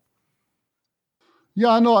to that?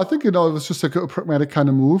 Yeah, no, I think, it was just a pragmatic kind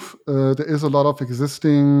of move. There is a lot of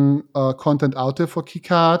existing content out there for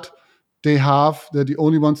KiCad. They're the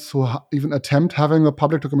only ones who even attempt having a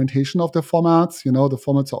public documentation of their formats. The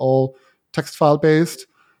formats are all text file based.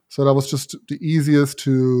 So that was just the easiest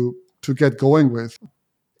to get going with.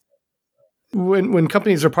 When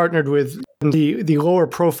companies are partnered with the lower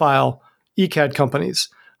profile ECAD companies,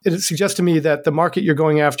 it suggests to me that the market you're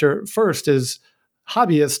going after first is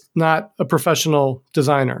hobbyist, not a professional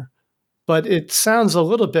designer. But it sounds a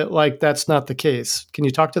little bit like that's not the case. Can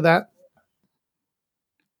you talk to that?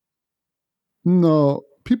 No,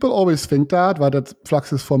 people always think that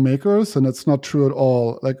Flux is for makers, and it's not true at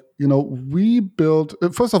all. Like, we build,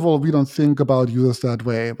 first of all, we don't think about users that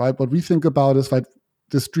way, right? What we think about is like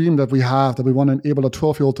this dream that we have, that we want to enable a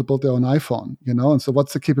 12-year-old to build their own iPhone, And so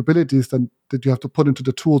what's the capabilities then that you have to put into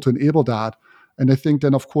the tool to enable that? And I think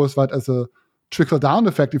then, of course, that as a trickle-down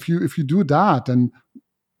effect, if you do that, then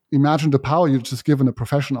imagine the power you've just given a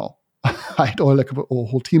professional, right? Or like a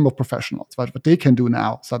whole team of professionals, right? What they can do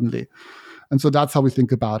now suddenly. And so that's how we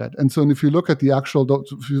think about it. And so if you look at the actual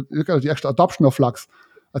adoption of Flux,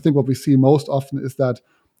 I think what we see most often is that,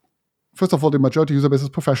 first of all, the majority user base is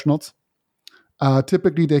professionals.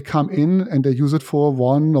 Typically, they come in and they use it for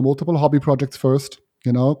one or multiple hobby projects first,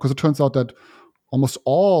 because it turns out that almost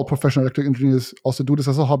all professional electric engineers also do this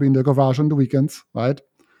as a hobby in their garage on the weekends, right?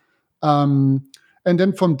 And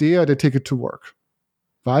then from there, they take it to work.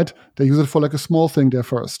 Right? They use it for like a small thing there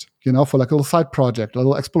first, for like a little side project, a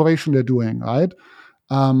little exploration they're doing, right?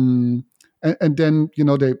 And then,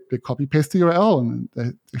 they copy paste the URL and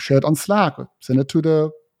they share it on Slack or send it to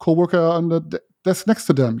the coworker on the desk next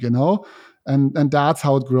to them, and that's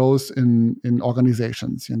how it grows in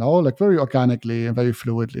organizations, like very organically and very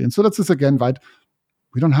fluidly. And so that's just, again, right?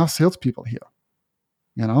 We don't have salespeople here,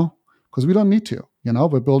 because we don't need to,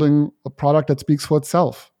 we're building a product that speaks for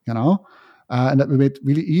itself, and that we made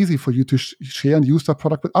really easy for you to share and use that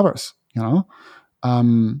product with others,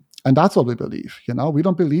 and that's what we believe. We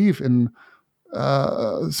don't believe in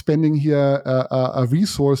spending here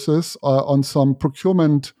resources on some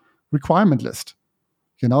procurement requirement list.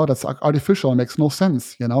 That's artificial and makes no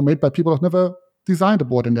sense. Made by people who've never designed a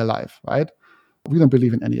board in their life, right? We don't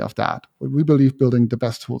believe in any of that. We believe building the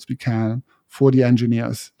best tools we can for the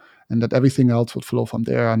engineers, and that everything else would flow from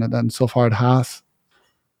there. And then so far it has.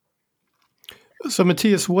 So,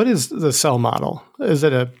 Matthias, what is the sell model? Is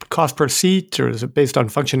it a cost per seat, or is it based on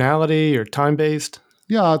functionality or time-based?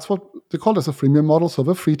 Yeah, it's what they call as a freemium model. So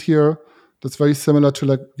the free tier, that's very similar to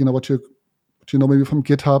what you know maybe from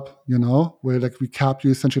GitHub, where like we cap you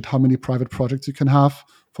essentially how many private projects you can have.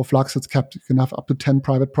 For Flux, it's capped. You can have up to 10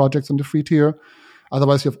 private projects on the free tier.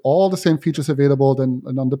 Otherwise, you have all the same features available than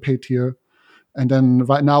on the paid tier. And then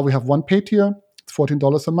right now we have one paid tier. It's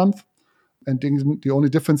 $14 a month. And the only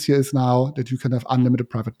difference here is now that you can have unlimited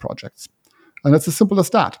private projects. And it's as simple as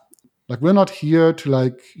that. Like, we're not here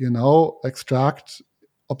to extract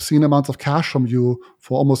obscene amounts of cash from you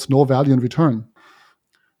for almost no value in return.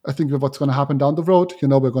 I think what's going to happen down the road,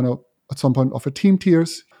 we're going to at some point offer team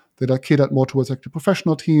tiers that are catered more towards like the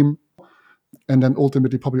professional team. And then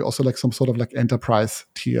ultimately probably also like some sort of like enterprise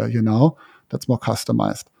tier, that's more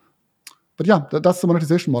customized. But yeah, that's the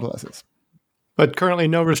monetization model as is. But currently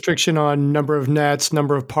no restriction on number of nets,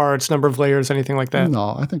 number of parts, number of layers, anything like that?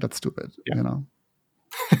 No, I think that's stupid,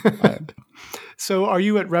 So are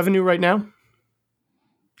you at revenue right now?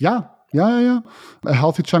 Yeah. A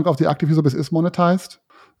healthy chunk of the active user base is monetized.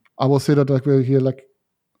 I will say that we're here,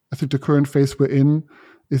 I think the current phase we're in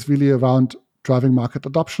is really around driving market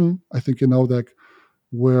adoption. I think,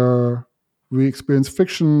 where we experience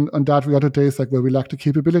friction on that regard today is where we lack the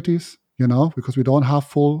capabilities, because we don't have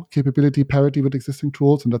full capability parity with existing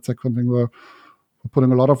tools. And that's something we're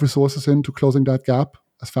putting a lot of resources into closing that gap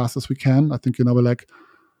as fast as we can. I think, we're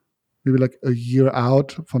maybe a year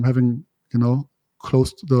out from having,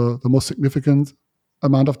 closed the most significant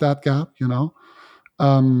amount of that gap,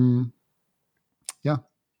 Yeah.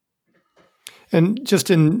 And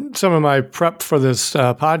just in some of my prep for this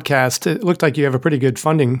podcast, it looked like you have a pretty good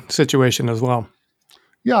funding situation as well.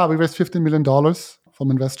 Yeah, we raised $15 million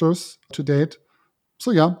from investors to date.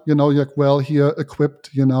 So yeah, you're well here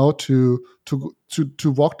equipped, to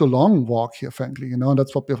walk the long walk here, frankly, and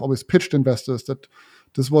that's what we've always pitched investors, that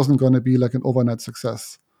this wasn't going to be like an overnight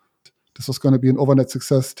success. This was going to be an overnight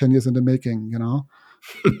success 10 years in the making,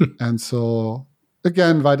 And so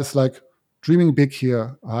again, right, it's dreaming big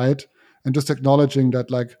here, right? And just acknowledging that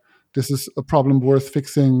this is a problem worth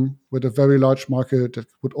fixing with a very large market that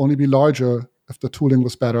would only be larger if the tooling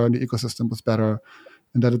was better and the ecosystem was better,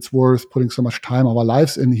 and that it's worth putting so much time of our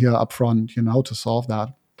lives in here up front, to solve that.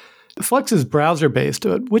 Flux is browser-based.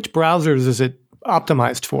 Which browsers is it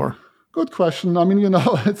optimized for? Good question. I mean,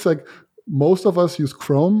 it's most of us use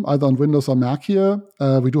Chrome, either on Windows or Mac here.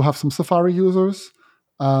 We do have some Safari users.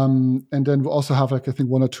 And then we also have I think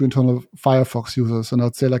one or two internal Firefox users. And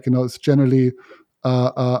I'd say it's generally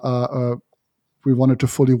we wanted to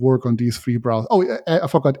fully work on these three browsers. Oh, I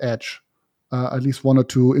forgot Edge. At least one or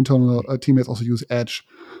two internal teammates also use Edge.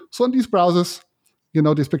 So in these browsers,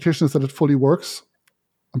 the expectation is that it fully works.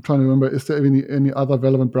 I'm trying to remember, is there any other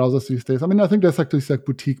relevant browsers these days? I mean, I think there's these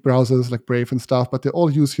boutique browsers like Brave and stuff, but they all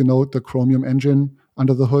use, the Chromium engine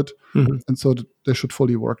under the hood. Mm-hmm. And so they should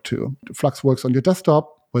fully work too. Flux works on your desktop,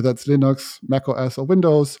 whether it's Linux, Mac OS, or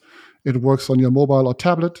Windows. It works on your mobile or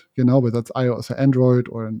tablet, whether it's iOS or Android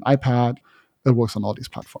or an iPad. It works on all these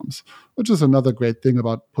platforms, which is another great thing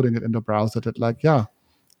about putting it in the browser that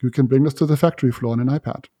you can bring this to the factory floor on an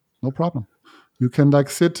iPad. No problem. You can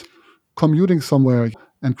sit commuting somewhere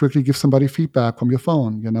and quickly give somebody feedback from your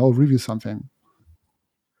phone, review something.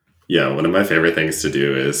 Yeah, one of my favorite things to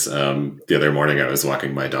do is the other morning I was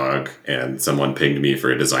walking my dog and someone pinged me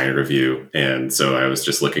for a design review. And so I was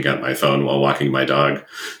just looking at my phone while walking my dog,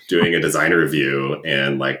 doing a design review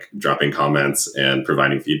and dropping comments and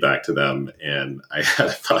providing feedback to them. And I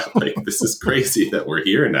had thought this is crazy that we're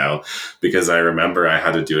here now, because I remember I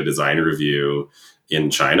had to do a design review in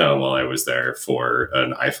China while I was there for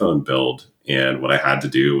an iPhone build. And what I had to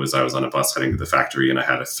do was I was on a bus heading to the factory and I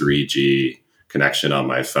had a 3G connection on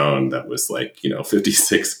my phone that was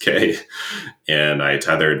 56K. And I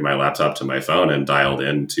tethered my laptop to my phone and dialed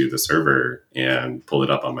into the server and pulled it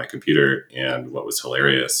up on my computer. And what was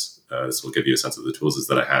hilarious, this will give you a sense of the tools, is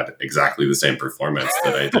that I had exactly the same performance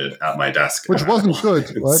that I did at my desk. Which wasn't good.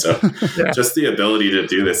 So just the ability to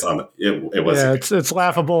do this on it was. Yeah, it's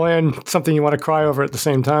laughable and something you want to cry over at the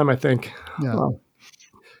same time, I think. Yeah. Wow.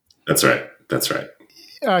 That's right.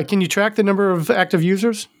 Can you track the number of active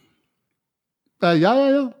users?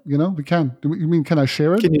 Yeah. We can. You mean, can I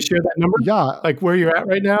share it? Can you share that number? Yeah. Where you're at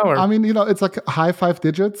right now? Or? I mean, it's high 5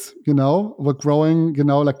 digits, we're growing,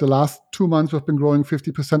 the last 2 months, we've been growing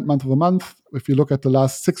 50% month over month. If you look at the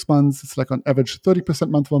last 6 months, it's on average 30%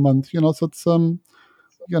 month over month, so it's, we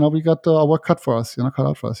got our work cut out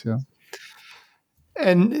for us, yeah.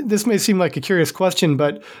 And this may seem like a curious question,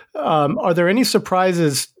 but are there any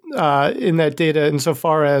surprises in that data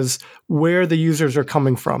insofar as where the users are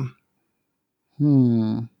coming from?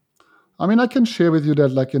 I mean, I can share with you that,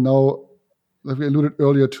 like we alluded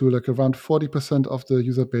earlier to, around 40% of the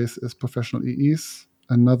user base is professional EEs.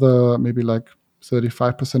 Another maybe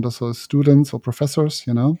 35% or so is students or professors,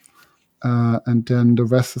 and then the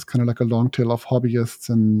rest is kind of a long tail of hobbyists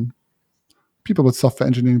and people with software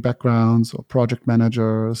engineering backgrounds or project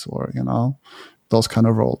managers or, those kind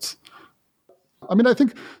of roles. I mean, I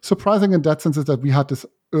think surprising in that sense is that we had this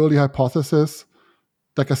early hypothesis,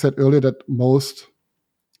 like I said earlier, that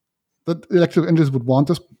electrical engineers would want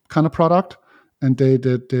this kind of product, and they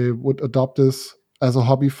would adopt this as a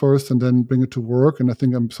hobby first and then bring it to work. And I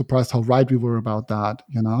think I'm surprised how right we were about that.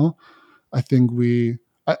 I think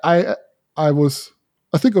I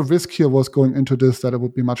think a risk here was going into this that it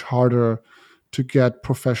would be much harder to get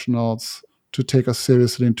professionals to take us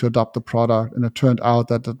seriously and to adopt the product. And it turned out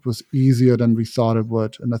that it was easier than we thought it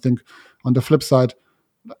would. And I think on the flip side,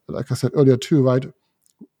 like I said earlier too, right?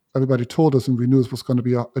 Everybody told us and we knew this was going to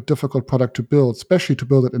be a difficult product to build, especially to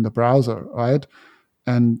build it in the browser, right?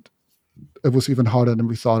 And it was even harder than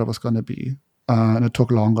we thought it was going to be. And it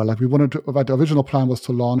took longer. The original plan was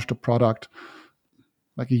to launch the product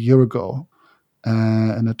a year ago.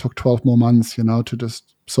 And it took 12 more months, to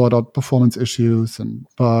just sort out performance issues and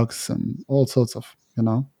bugs and all sorts of,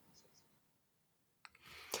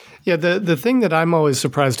 Yeah, the thing that I'm always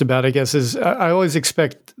surprised about, I guess, is I always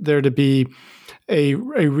expect there to be a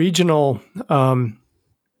regional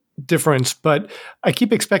difference, but I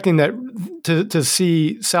keep expecting that to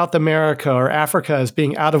see South America or Africa as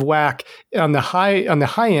being out of whack on the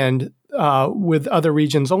high end with other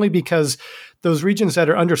regions, only because those regions that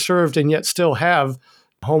are underserved and yet still have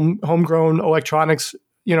homegrown electronics,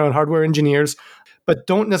 and hardware engineers, but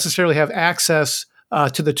don't necessarily have access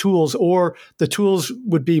to the tools, or the tools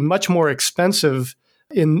would be much more expensive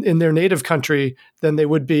in their native country than they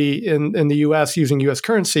would be in the U.S. using U.S.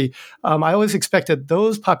 currency. I always expected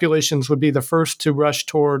those populations would be the first to rush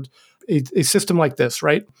toward a system like this,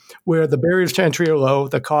 right? Where the barriers to entry are low,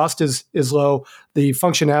 the cost is low, the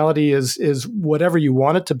functionality is whatever you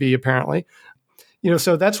want it to be, apparently.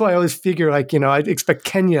 So that's why I always figure I'd expect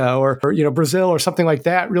Kenya or Brazil or something like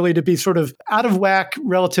that really to be sort of out of whack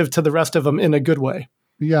relative to the rest of them in a good way.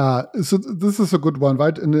 Yeah, so this is a good one,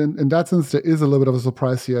 right? And in that sense, there is a little bit of a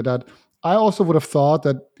surprise here that I also would have thought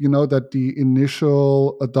that, that the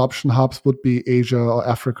initial adoption hubs would be Asia or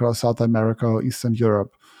Africa or South America or Eastern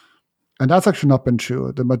Europe. And that's actually not been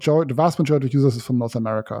true. The vast majority of users is from North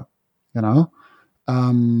America, So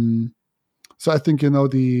I think,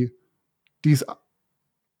 these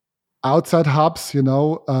outside hubs,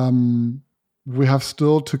 we have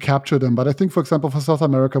still to capture them. But I think, for example, for South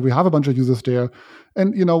America, we have a bunch of users there.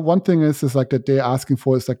 And, one thing is that they're asking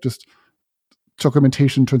for is just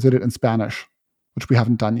documentation translated in Spanish, which we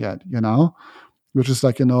haven't done yet, which is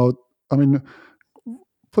putting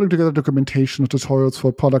together documentation or tutorials for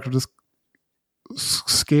a product of this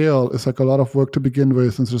scale is like a lot of work to begin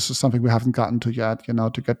with, and this is something we haven't gotten to yet,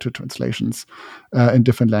 to get to translations in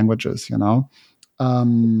different languages,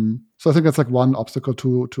 So I think that's like one obstacle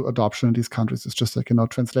to adoption in these countries. It's just like,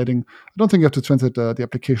 translating. I don't think you have to translate the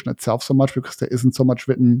application itself so much because there isn't so much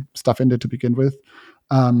written stuff in there to begin with.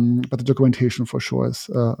 But the documentation for sure is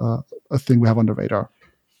a thing we have on the radar.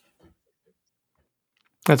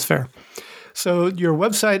 That's fair. So your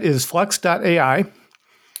website is flux.ai.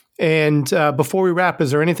 And before we wrap,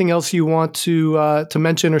 is there anything else you want to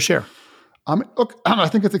mention or share? Look, I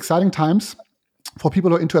think it's exciting times for people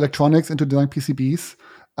who are into electronics, into design PCBs.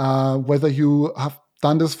 Whether you have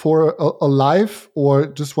done this for a life or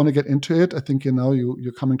just want to get into it, I think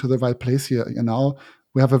you're coming to the right place here.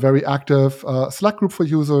 We have a very active Slack group for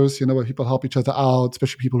users. Where people help each other out,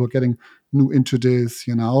 especially people who are getting new into this.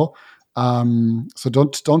 So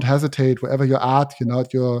don't hesitate wherever you're at.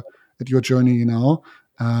 At your journey.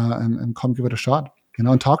 And come give it a shot,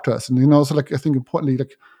 and talk to us. And, so like, I think importantly,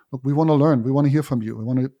 like, look, we want to learn. We want to hear from you. We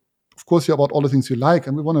want to, of course, hear about all the things you like,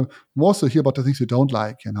 and we want to more so hear about the things you don't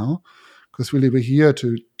like, because really we're here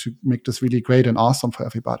to make this really great and awesome for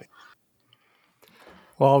everybody.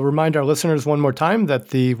 Well, I'll remind our listeners one more time that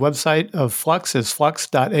the website of Flux is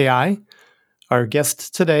flux.ai. Our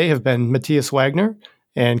guests today have been Matthias Wagner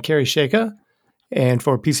and Kerry Chayka. And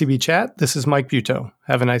for PCB Chat, this is Mike Buteau.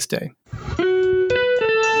 Have a nice day.